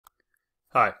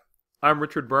Hi, I'm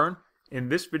Richard Byrne. In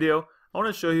this video, I want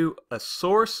to show you a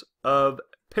source of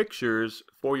pictures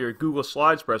for your Google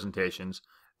Slides presentations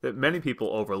that many people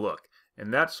overlook,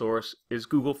 and that source is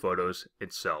Google Photos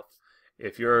itself.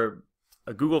 If you're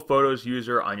a Google Photos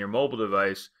user on your mobile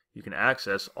device, you can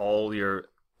access all your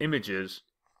images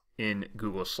in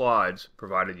Google Slides,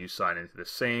 provided you sign into the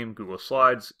same Google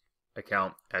Slides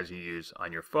account as you use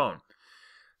on your phone.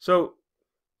 So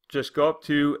just go up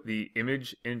to the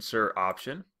image insert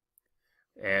option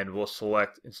and we'll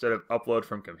select, instead of upload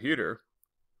from computer,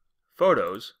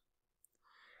 photos.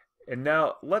 And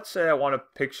now let's say I want a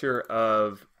picture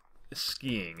of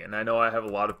skiing, and I know I have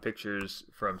a lot of pictures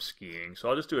from skiing, so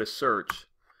I'll just do a search.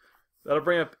 That'll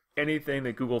bring up anything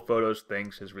that Google Photos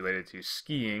thinks is related to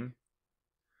skiing.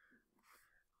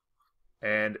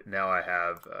 And now I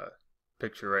have a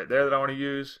picture right there that I want to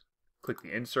use. Click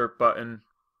the insert button,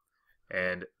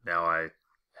 and now I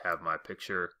have my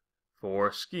picture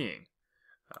for skiing.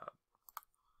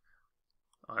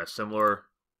 On a similar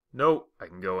note, I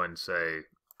can go and say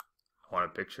I want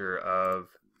a picture of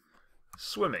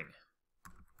swimming.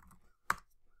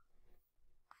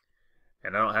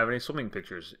 And I don't have any swimming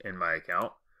pictures in my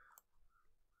account.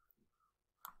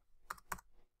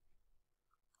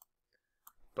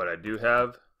 But I do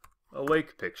have a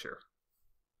lake picture.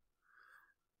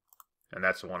 And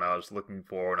that's the one I was looking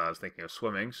for when I was thinking of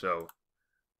swimming, so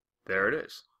there it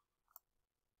is.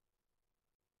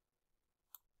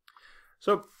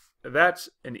 So that's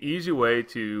an easy way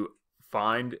to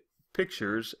find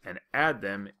pictures and add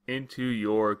them into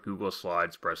your Google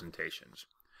Slides presentations.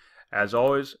 As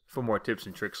always, for more tips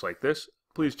and tricks like this,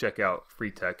 please check out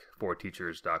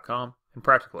freetech4teachers.com and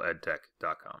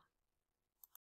practicaledtech.com.